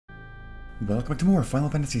Welcome to more Final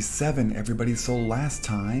Fantasy VII, everybody. So last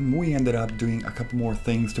time, we ended up doing a couple more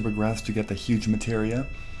things to progress to get the huge materia.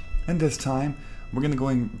 And this time, we're going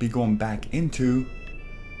to be going back into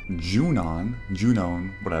Junon,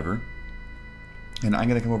 whatever. And I'm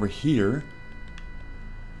going to come over here.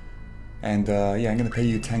 And yeah, I'm going to pay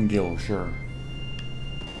you 10 gil, sure.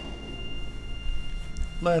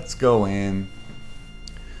 Let's go in.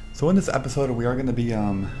 So in this episode, we are going to be,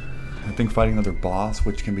 I think, fighting another boss,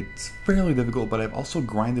 which can be fairly difficult, but I've also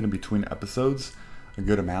grinded in between episodes a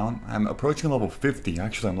good amount. I'm approaching level 50.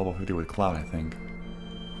 Actually, I'm level 50 with Cloud, I think.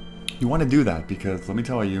 You want to do that because, let me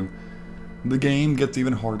tell you, the game gets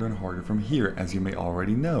even harder and harder from here, as you may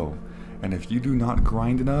already know. And if you do not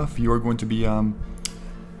grind enough, you are going to be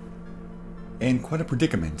in quite a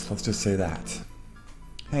predicament, let's just say that.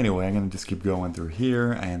 Anyway, I'm going to just keep going through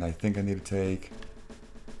here, and I think I need to take...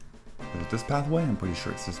 Is it this pathway? I'm pretty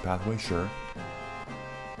sure it's this pathway, sure.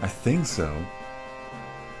 I think so.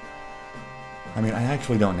 I mean, I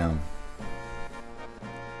actually don't know.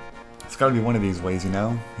 It's gotta be one of these ways, you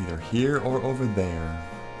know? Either here or over there.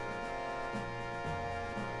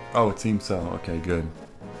 Oh, it seems so. Okay, good.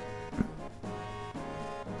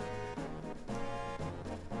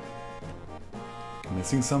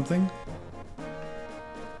 Missing something?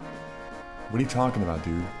 What are you talking about,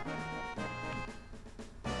 dude?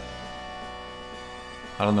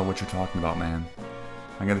 I don't know what you're talking about, man.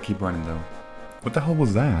 I gotta keep running, though. What the hell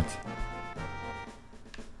was that?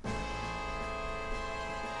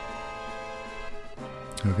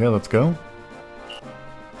 Okay, let's go.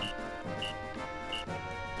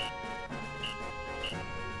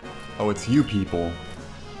 Oh, it's you people.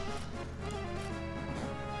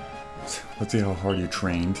 Let's see how hard you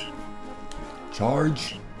trained.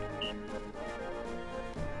 Charge!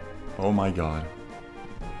 Oh my god.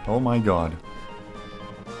 Oh my god.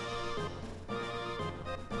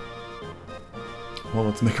 Well,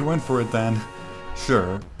 let's make a run for it then.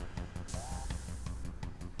 Sure.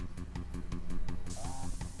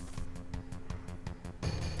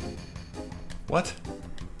 What?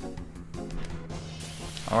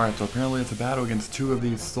 Alright, so apparently it's a battle against two of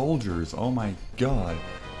these soldiers. Oh my god.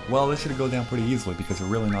 Well, this should go down pretty easily because they're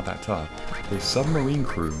really not that tough. They're submarine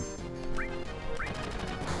crew.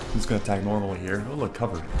 I'm just gonna attack normally here. Oh look,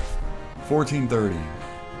 cover. 1430.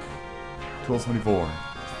 1224.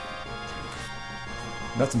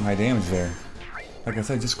 That's some high damage there. Like I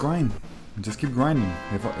said, just grind. Just keep grinding.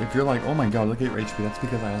 If you're like, oh my god, look at your HP, that's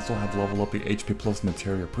because I also have leveled up the HP plus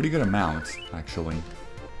materia. Pretty good amount, actually.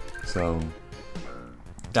 So,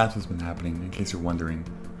 that's what's been happening, in case you're wondering.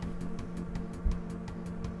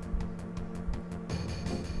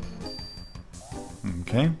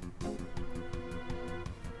 Okay.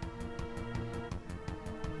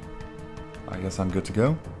 I guess I'm good to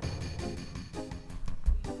go.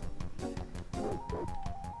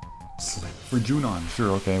 For Junon, sure,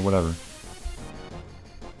 okay, whatever.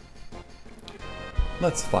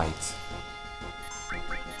 Let's fight.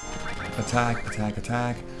 Attack, attack,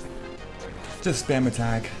 attack. Just spam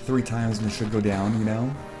attack 3 times and it should go down, you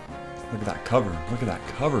know? Look at that cover. Look at that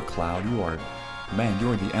cover, Cloud. You are... Man,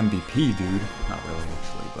 you are the MVP, dude. Not really,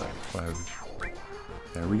 actually, but whatever.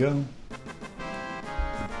 There we go.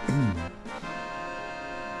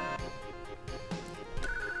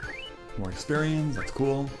 More experience, that's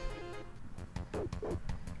cool.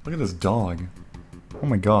 Look at this dog. Oh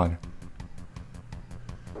my god.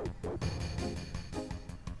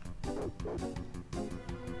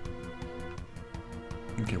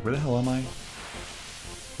 Okay, where the hell am I?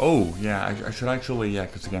 Oh, yeah, I should actually, yeah,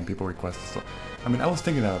 because again, people request this. So, I mean, I was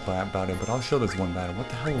thinking about it, but I'll show this one battle. What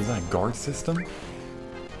the hell is that? Guard system?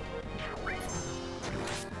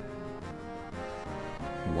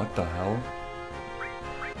 What the hell?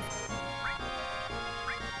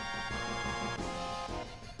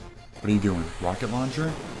 What are you doing? Rocket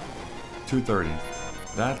launcher? 230.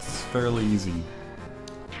 That's fairly easy.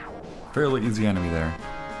 Fairly easy enemy there.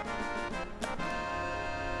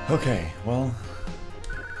 Okay, well...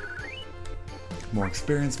 More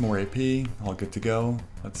experience, more AP, all good to go.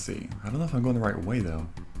 Let's see. I don't know if I'm going the right way, though.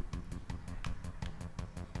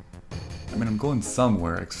 I mean, I'm going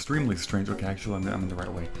somewhere. Extremely strange. Okay, actually, I'm in the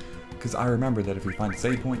right way. Because I remember that if you find a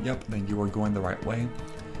save point, yep, then you are going the right way.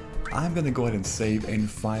 I'm gonna go ahead and save in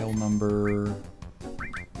file number...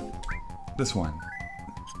 this one.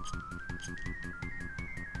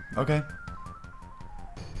 Okay.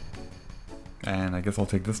 And I guess I'll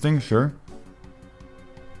take this thing, sure.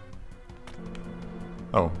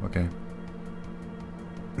 Oh, okay.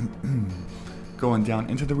 Going down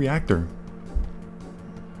into the reactor.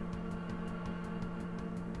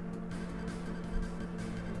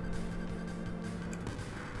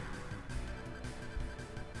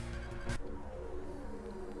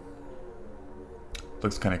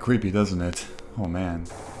 Looks kind of creepy, doesn't it? Oh man.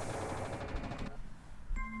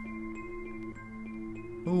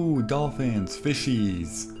 Ooh, dolphins,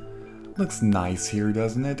 fishies. Looks nice here,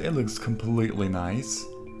 doesn't it? It looks completely nice.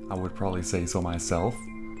 I would probably say so myself.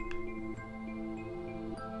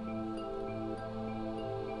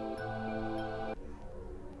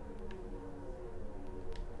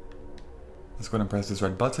 Let's go ahead and press this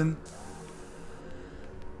red button.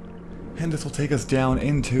 And this will take us down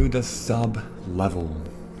into the sub-level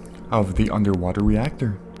of the underwater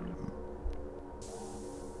reactor.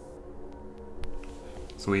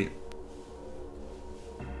 Sweet.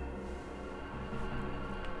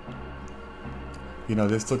 You know,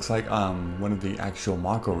 this looks like one of the actual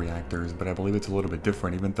Mako reactors, but I believe it's a little bit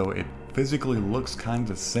different, even though it physically looks kind of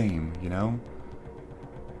the same, you know?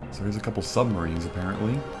 So here's a couple submarines,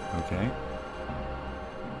 apparently. Okay.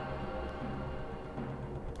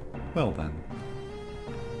 Well then.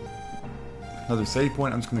 Another save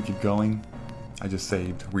point. I'm just going to keep going. I just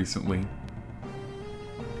saved recently.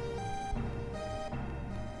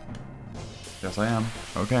 Yes, I am.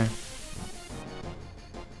 Okay.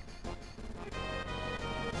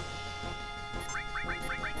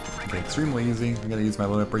 Okay, extremely easy. I'm going to use my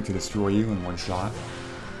limit break to destroy you in one shot.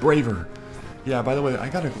 Braver! Yeah, by the way, I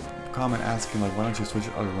got a comment asking, like, why don't you switch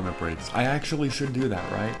to other limit breaks? I actually should do that,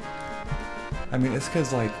 right? I mean, it's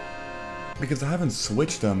because, like, because I haven't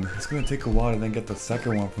switched them, it's going to take a while to then get the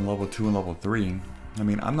second one from level 2 and level 3. I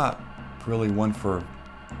mean, I'm not really one for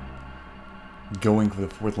going for the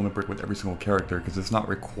fourth limit break with every single character, because it's not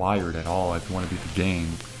required at all if you want to beat the game.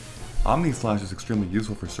 Omni Slash is extremely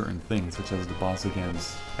useful for certain things, such as the boss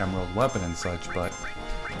against Emerald Weapon and such, but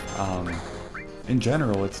in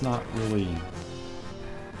general, it's not really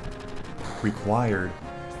required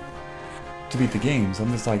to beat the game. So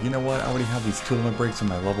I'm just like, you know what, I already have these 2 limit breaks on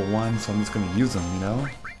my level 1, so I'm just going to use them, you know,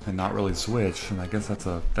 and not really switch. And I guess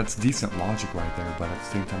that's decent logic right there, but at the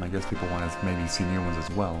same time, I guess people want to maybe see new ones as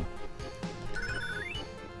well.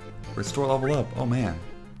 Restore level up. Oh man,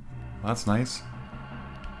 well, that's nice.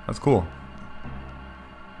 That's cool.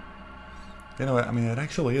 You know what, I mean, it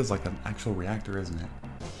actually is like an actual reactor, isn't it?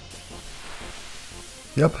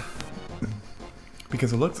 Yep.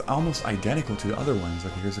 Because it looks almost identical to the other ones.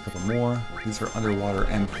 Okay, here's a couple more. These are underwater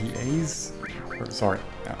MPAs. Or, sorry,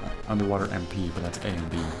 underwater MP, but that's A and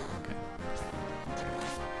B. Okay.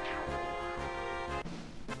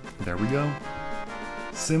 There we go.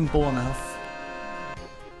 Simple enough.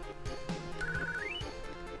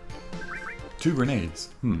 2 grenades.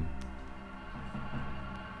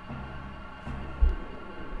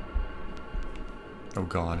 Oh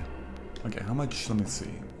god. Okay, how much? Let me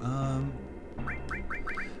see.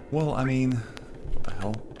 Well, I mean, what the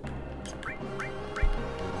hell?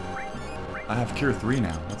 I have Cure 3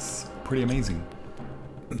 now. That's pretty amazing.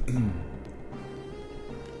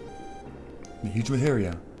 The huge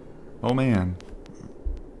materia. Oh man.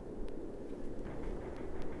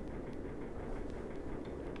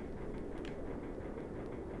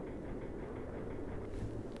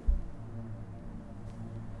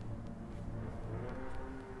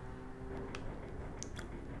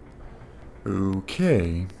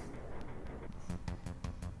 Okay.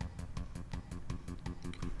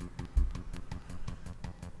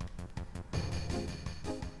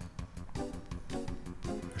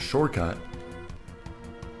 A shortcut?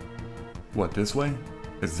 What, this way?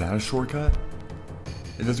 Is that a shortcut?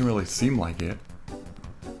 It doesn't really seem like it.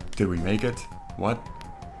 Did we make it? What?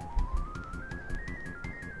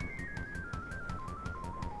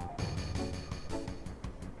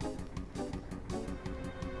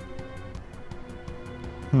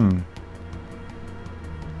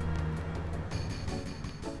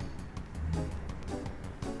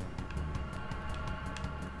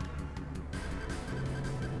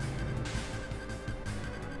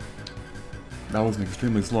 That was an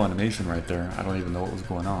extremely slow animation right there. I don't even know what was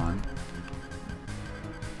going on.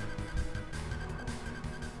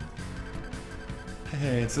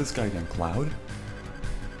 Hey, it's this guy again, Cloud.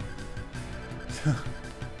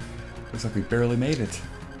 Looks like we barely made it.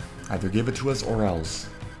 Either give it to us or else.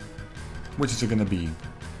 Which is it gonna be?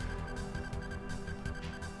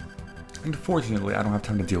 Unfortunately, I don't have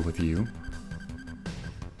time to deal with you.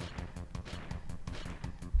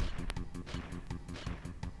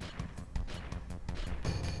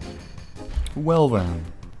 Well then.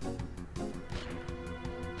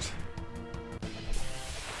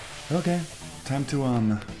 Okay, time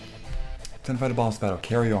to fight a boss battle.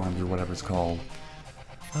 Carry arms or whatever it's called.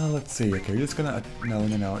 Let's see. Okay, you're just gonna no.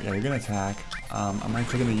 Yeah, you're gonna attack. I'm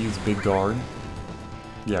actually gonna use Big Guard.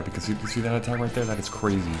 Yeah, because you see that attack right there? That is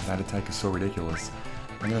crazy. That attack is so ridiculous.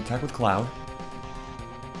 I'm gonna attack with Cloud.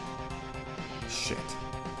 shit.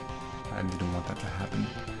 I didn't want that to happen.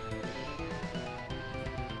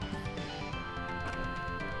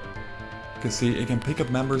 Because see, it can pick up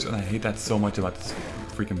members, and I hate that so much about this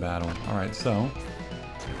freaking battle. Alright, so...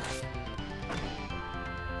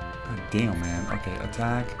 God damn, man. Okay,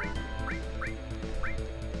 attack.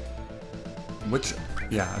 Which...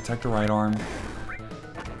 Yeah, attack the right arm.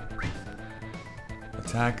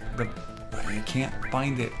 Attack the... I can't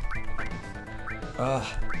find it. Ugh.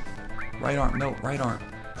 Right arm. No, right arm.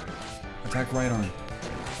 Attack right arm.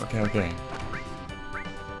 Okay, okay.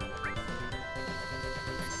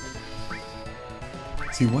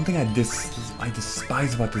 See, one thing I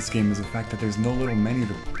despise about this game is the fact that there's no little menu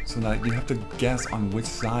so that you have to guess on which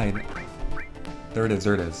side. There it is,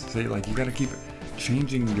 there it is. See, like, you gotta keep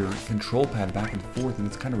changing your control pad back and forth, and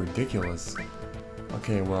it's kind of ridiculous.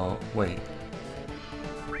 Okay, well, wait.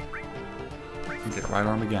 Okay, right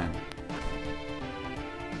arm again.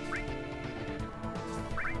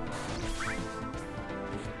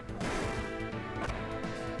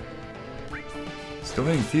 Still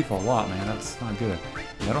hitting Tifa a lot, man. That's not good.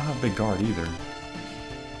 And I don't have big guard either.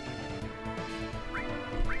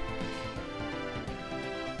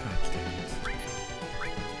 God damn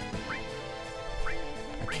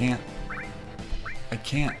it. I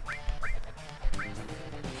can't.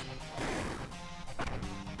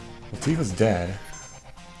 Well, Tifa's dead.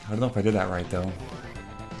 I don't know if I did that right, though.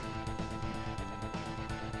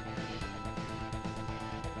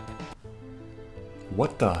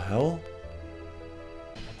 What the hell?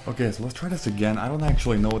 Okay, so let's try this again. I don't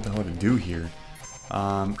actually know what the hell to do here.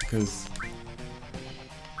 Because...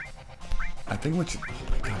 I think which... Oh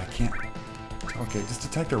my god, I can't... Okay, just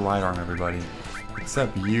attack the right arm, everybody.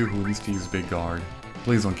 Except you, who needs to use big guard.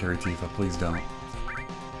 Please don't carry Tifa, please don't.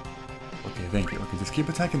 Okay, thank you. Okay, just keep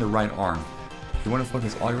attacking the right arm. You want to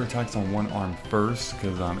focus all your attacks on one arm first,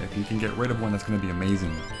 because if you can get rid of one, that's going to be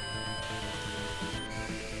amazing.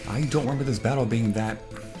 I don't remember this battle being that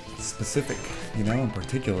specific, you know, in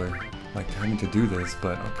particular, like having to do this,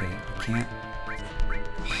 but okay, I can't. Oh,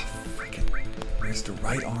 freaking, where's the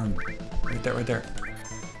right arm? Right there, right there.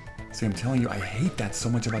 See, I'm telling you, I hate that so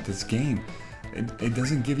much about this game. It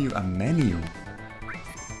doesn't give you a menu.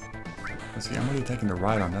 But see, I'm already attacking the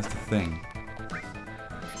right arm, that's the thing.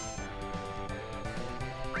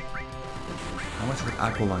 How much would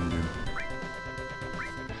Aqualung do?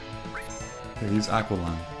 Okay, use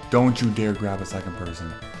Aqualung. Don't you dare grab a second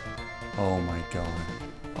person. Oh my god.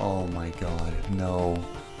 Oh my god. No.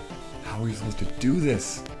 How are you supposed to do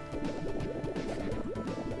this?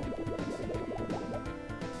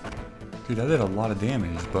 Dude, that did a lot of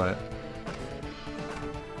damage, but...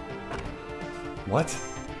 What?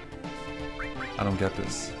 I don't get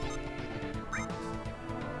this.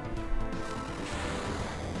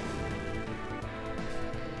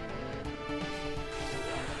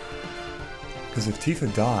 Because if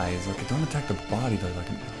Tifa dies, like, don't attack the body, though, like,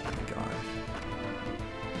 oh my god.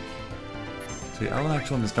 See, I don't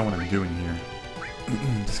actually understand what I'm doing here.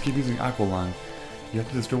 Just keep using Aqualung. You have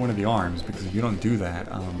to destroy one of the arms, because if you don't do that,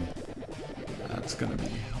 that's gonna be,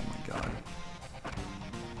 oh my god.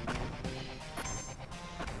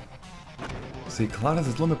 See, Cloud has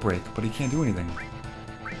his limit break, but he can't do anything.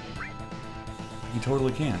 He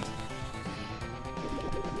totally can't.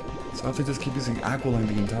 So I have to just keep using Aqualung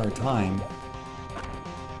the entire time.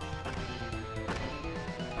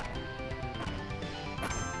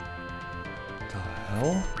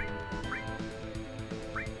 Hell?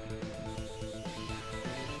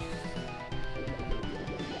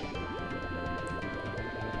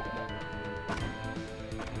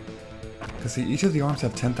 Because see, each of the arms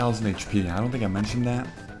have 10,000 HP. I don't think I mentioned that.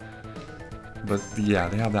 But yeah,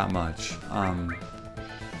 they have that much.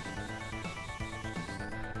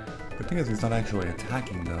 The thing is, he's not actually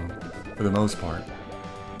attacking though, for the most part.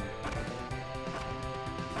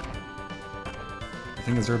 The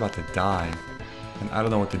thing is, they're about to die. And I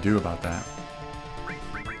don't know what to do about that.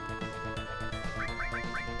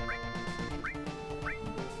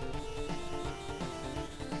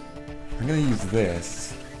 I'm gonna use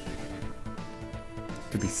this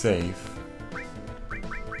to be safe.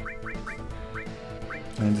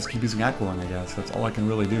 And just keep using Aqualung, I guess. That's all I can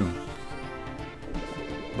really do.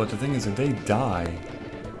 But the thing is, if they die...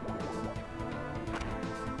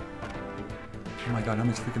 Oh my god, how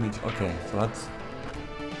much freaking... Okay, so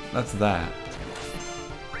that's that.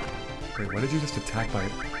 Wait, what did you just attack by?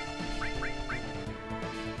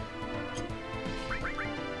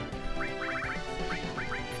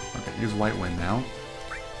 Okay, use White Wind now.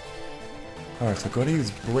 Alright, so go to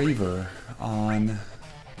use Braver on...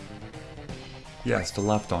 Yes, the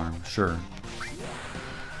left arm, sure.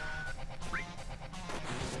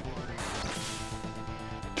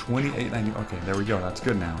 28.90. Okay, there we go. That's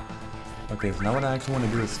good now. Okay, so now what I actually want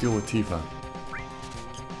to do is steal with Tifa.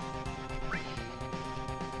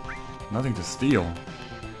 Nothing to steal.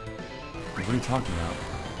 What are you talking about?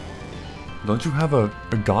 Don't you have a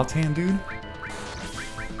God's Hand, dude?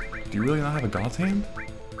 Do you really not have a God's Hand?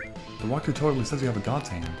 The walkthrough totally says you have a God's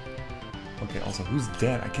Hand. Okay, also, who's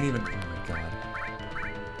dead? I can't even... Oh my god.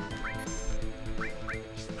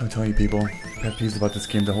 I'm telling you people, pet peeves about this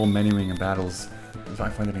game, the whole menuing and battles, I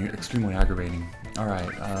find it extremely aggravating. Alright,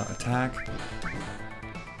 attack.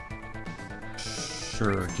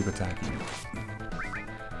 Sure, keep attacking.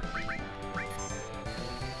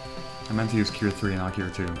 I meant to use Cure 3 and not Cure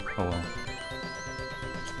 2. Oh well.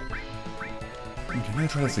 Okay, I'm gonna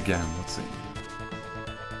try this again. Let's see.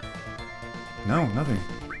 No, nothing.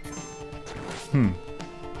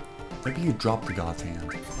 Maybe you dropped the God's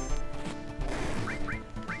Hand.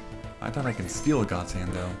 I thought I can steal a God's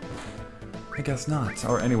Hand though. I guess not.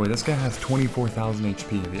 Or anyway, this guy has 24,000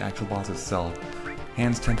 HP, the actual boss itself.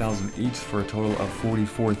 Hands 10,000 each for a total of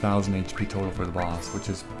 44,000 HP total for the boss, which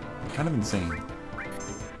is kind of insane.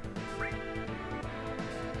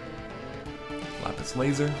 Lapis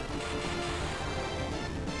laser.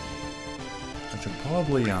 I should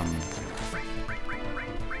probably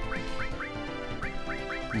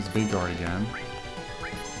use Big Guard again.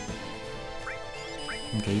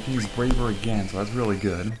 Okay, you can use Braver again, so that's really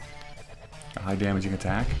good. A high damaging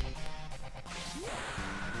attack.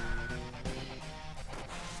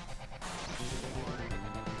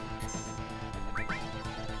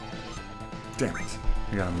 Damn it.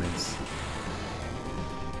 I got a miss.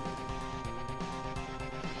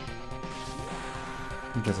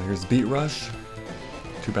 Okay, so here's Beat Rush.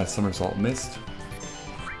 Too bad Somersault missed.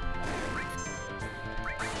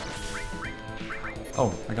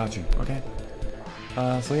 Oh, I got you. Okay.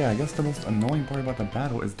 So yeah, I guess the most annoying part about the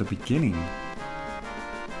battle is the beginning.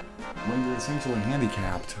 When you're essentially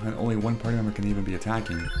handicapped and only one party member can even be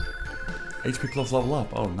attacking. HP plus level up.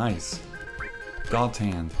 Oh, nice. God's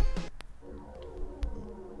Hand.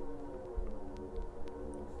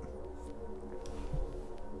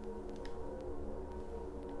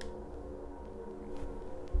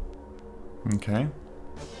 Okay.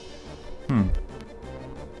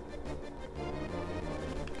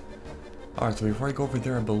 Alright, so before I go over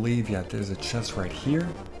there, I believe, yeah, there's a chest right here.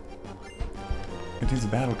 It contains a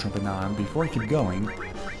battle trumpet now, and before I keep going,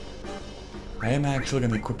 I am actually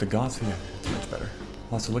going to equip the God's Hand. Yeah, it's much better.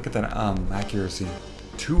 Also, look at that, accuracy.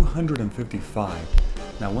 255.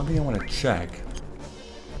 Now, one thing I want to check.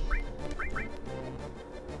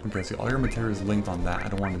 Okay, so all your material is linked on that. I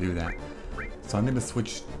don't want to do that. So I'm going to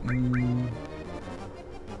switch...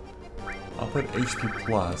 I'll put HP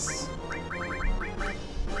plus.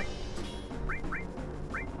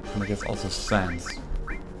 And I guess also sense.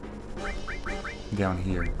 Down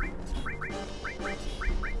here.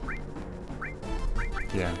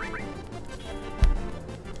 Yeah.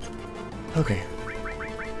 Okay.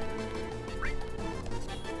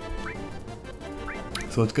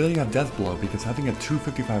 So it's good that you have Death Blow, because having a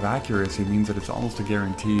 255 accuracy means that it's almost a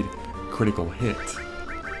guaranteed critical hit.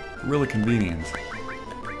 Really convenient.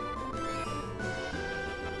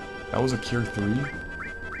 That was a Cure 3?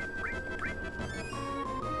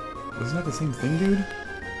 Wasn't that the same thing, dude?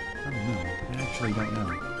 I don't know. I actually don't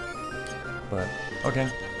know. But, okay.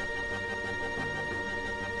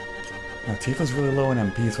 Now, Tifa's really low in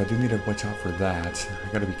MP, so I do need to watch out for that.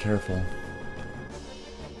 I gotta be careful.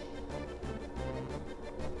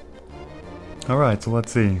 Alright, so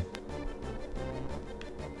let's see.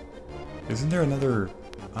 Isn't there another...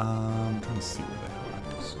 I'm trying to see where the hell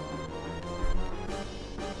that is.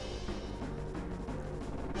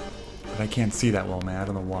 But I can't see that well, man. I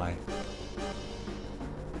don't know why.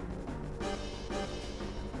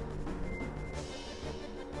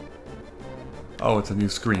 Oh, it's a new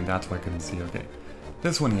screen. That's why I couldn't see. Okay.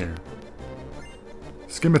 This one here.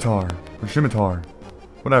 Scimitar. Or Scimitar.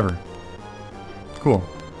 Whatever. Cool.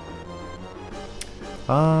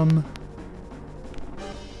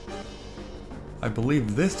 I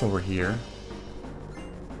believe this over here.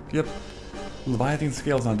 Yep. Leviathan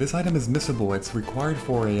Scales. Now, this item is missable. It's required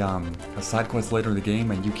for a side quest later in the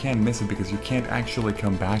game, and you can't miss it because you can't actually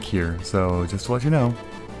come back here. So, just to let you know.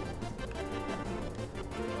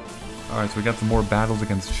 Alright, so we got some more battles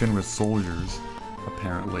against Shinra's soldiers,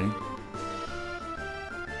 apparently.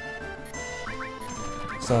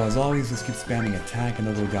 So, as always, just keep spamming attack and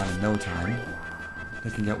it'll go down in no time. They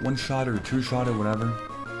can get one shot or two shot or whatever.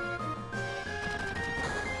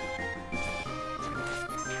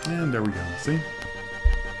 And there we go, see?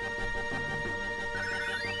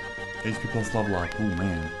 HP plus level up. Oh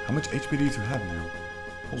man. How much HP do you have now?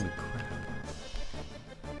 Holy crap.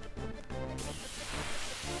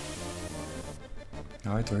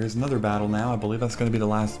 Alright, so here's another battle now. I believe that's going to be the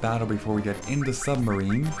last battle before we get into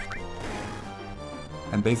submarine.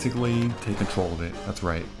 And basically take control of it. That's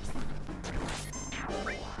right.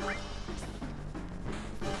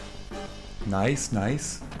 Nice,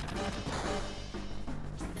 nice.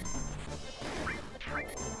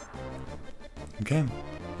 Okay,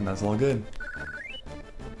 and that's all good.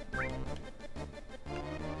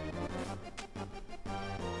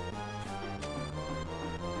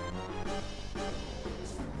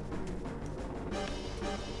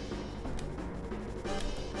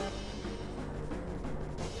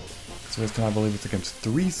 So this time I believe it's against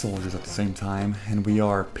 3 soldiers at the same time, and we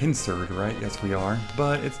are pincered, right? Yes, we are,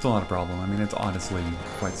 but it's still not a problem. I mean, it's honestly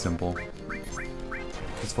quite simple.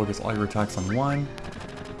 Just focus all your attacks on one.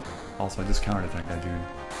 Also, I just counterattack that dude.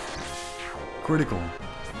 Critical.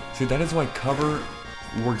 See, that is why cover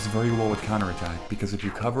works very well with counterattack, because if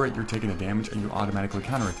you cover it, you're taking the damage and you automatically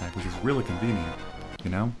counterattack, which is really convenient, you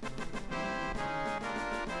know?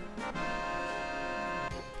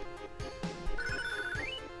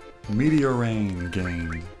 Meteor rain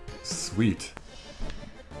gained. Sweet.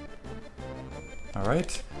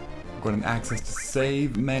 Alright. Got an access to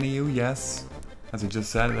save menu, yes. As I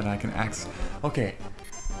just said, that I can access. Okay.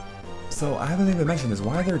 So I haven't even mentioned this.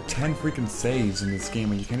 Why are there 10 freaking saves in this game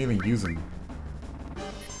when you can't even use them?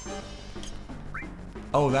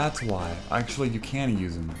 Oh, that's why. Actually, you can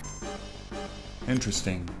use them.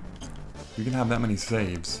 Interesting. You can have that many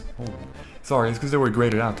saves. Oh. Sorry, it's because they were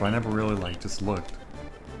graded out, so I never really, like, just looked.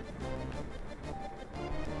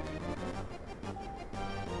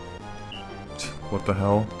 What the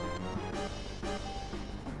hell?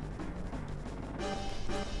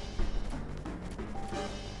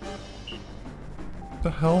 What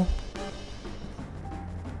the hell?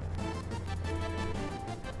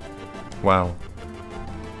 Wow.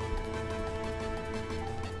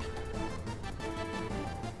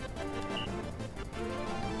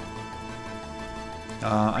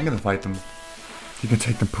 I'm gonna fight them. You can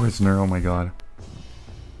take them prisoner, oh my god.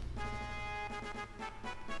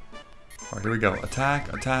 Alright, here we go.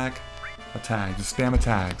 Attack, attack, attack. Just spam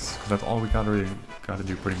attacks. Cause that's all we gotta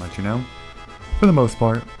do pretty much, you know? For the most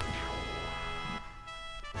part.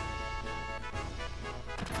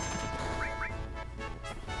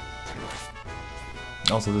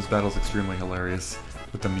 Also, this battle's extremely hilarious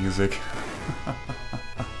with the music.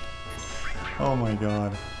 Oh my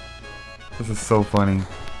god. This is so funny.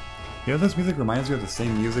 You know, this music reminds me of the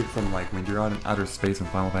same music from like when you're out in outer space in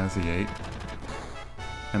Final Fantasy VIII.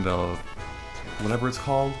 And whatever it's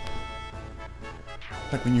called.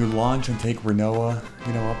 Like when you launch and take Renoa,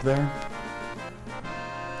 you know, up there.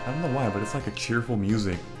 I don't know why, but it's like a cheerful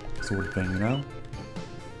music sort of thing, you know?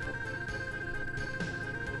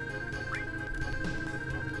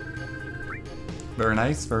 Very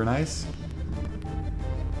nice, very nice.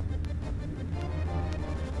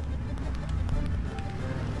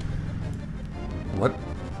 What?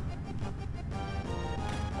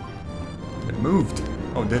 It moved.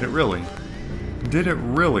 Oh, did it really? Did it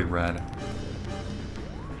really, Red?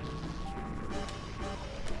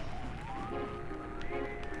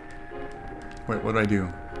 Wait, what do I do?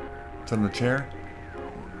 Sit on the chair?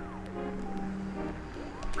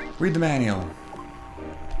 Read the manual.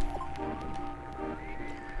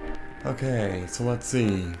 Okay, so let's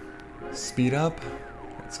see. Speed up.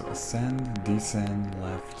 Okay, so ascend, descend,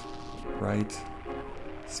 left, right.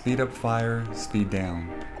 Speed up, fire, speed down.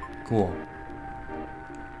 Cool.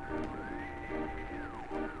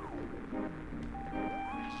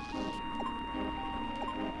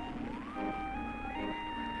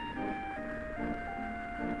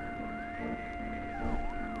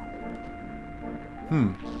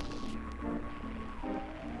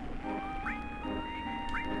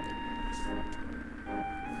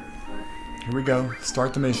 Here we go.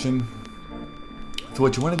 Start the mission. So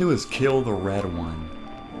what you want to do is kill the red one.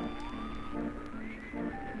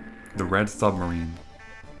 The red submarine.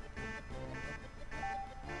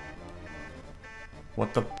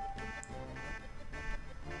 What the...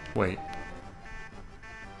 Wait.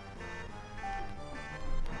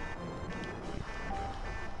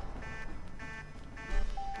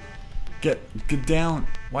 Get down.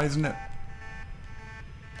 Why isn't it...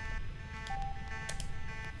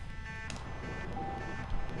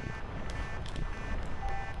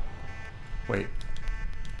 Wait.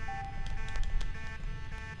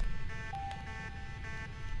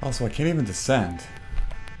 Also, I can't even descend.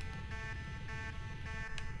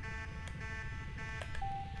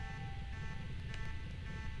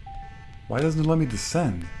 Why doesn't it let me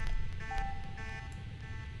descend?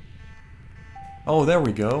 Oh, there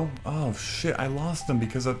we go. Oh, shit, I lost them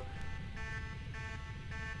because of...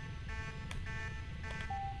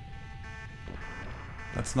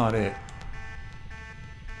 That's not it.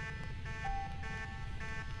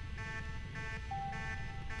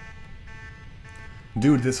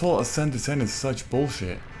 Dude, this whole ascent descent is such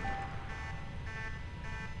bullshit.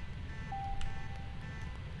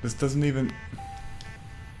 This doesn't even...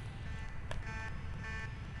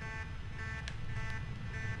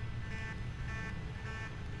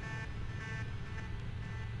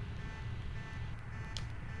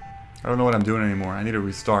 I don't know what I'm doing anymore. I need to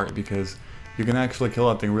restart because you can actually kill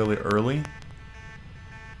that thing really early.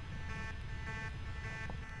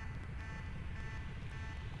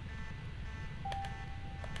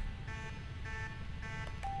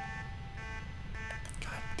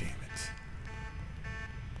 God damn it.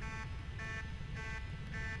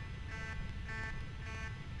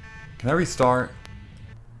 Can I restart?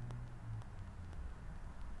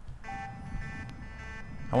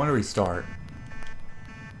 I want to restart.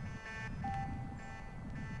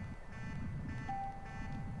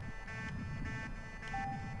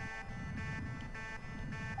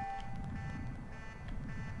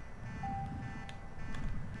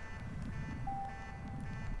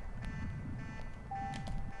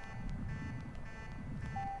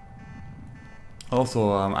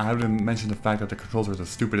 Also, I haven't mentioned the fact that the controls are the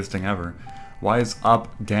stupidest thing ever. Why is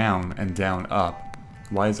up down and down up?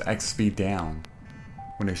 Why is X speed down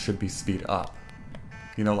when it should be speed up?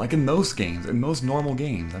 You know, like in most games, in most normal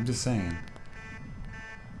games, I'm just saying.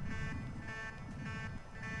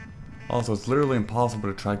 Also, it's literally impossible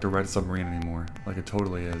to track the red submarine anymore, like it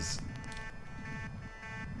totally is.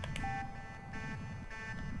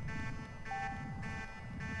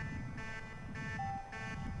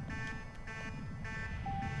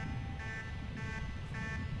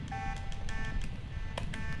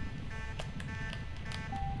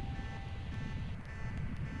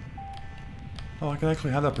 Oh, I can actually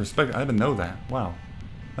have that perspective. I didn't know that. Wow.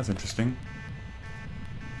 That's interesting.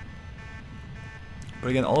 But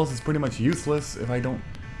again, all this is pretty much useless if I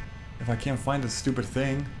can't find this stupid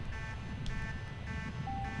thing.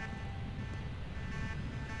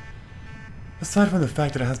 Aside from the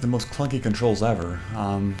fact that it has the most clunky controls ever,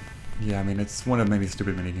 yeah, I mean, it's one of many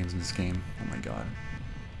stupid minigames in this game. Oh my god.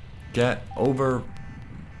 Get over...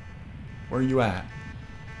 Where are you at?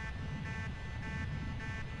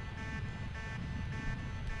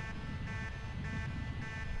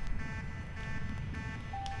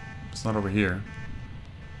 It's not over here.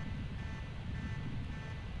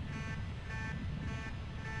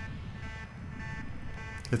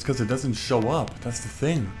 It's because it doesn't show up. That's the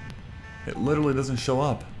thing. It literally doesn't show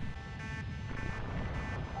up.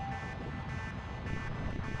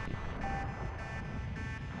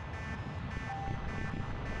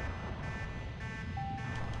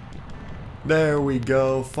 There we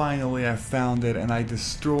go. Finally I found it and I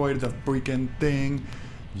destroyed the freaking thing.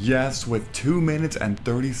 Yes, with 2 minutes and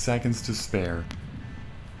 30 seconds to spare.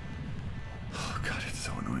 Oh god, it's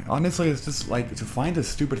so annoying. Honestly, it's just like, to find this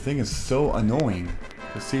stupid thing is so annoying.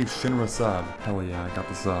 Receive Shinra sub. Hell yeah, I got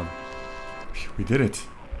the sub. Phew, we did it.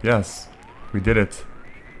 Yes, we did it.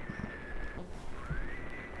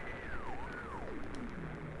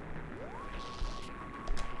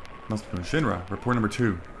 Must be Shinra. Report number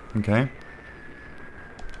 2. Okay.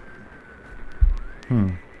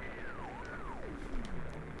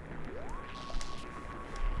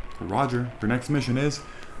 Roger. Your next mission is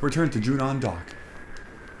return to Junon Dock.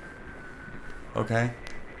 Okay.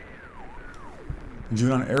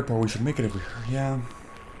 Junon Airport, we should make it if we... Yeah.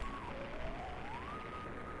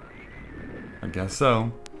 I guess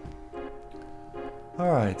so.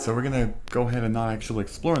 Alright, so we're gonna go ahead and not actually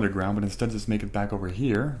explore underground, but instead just make it back over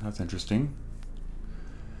here. That's interesting.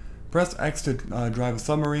 Press X to drive a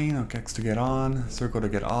submarine, okay, X to get on, circle to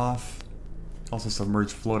get off. Also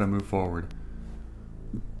submerge flow to move forward.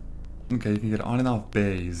 Okay, you can get on and off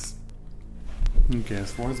bays. Okay,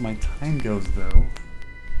 as far as my time goes though,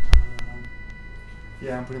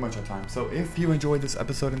 yeah, I'm pretty much on time. So if you enjoyed this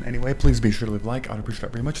episode in any way, please be sure to leave a like. I'd appreciate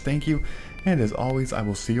that very much. Thank you. And as always, I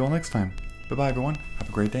will see you all next time. Bye-bye, everyone. Have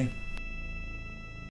a great day.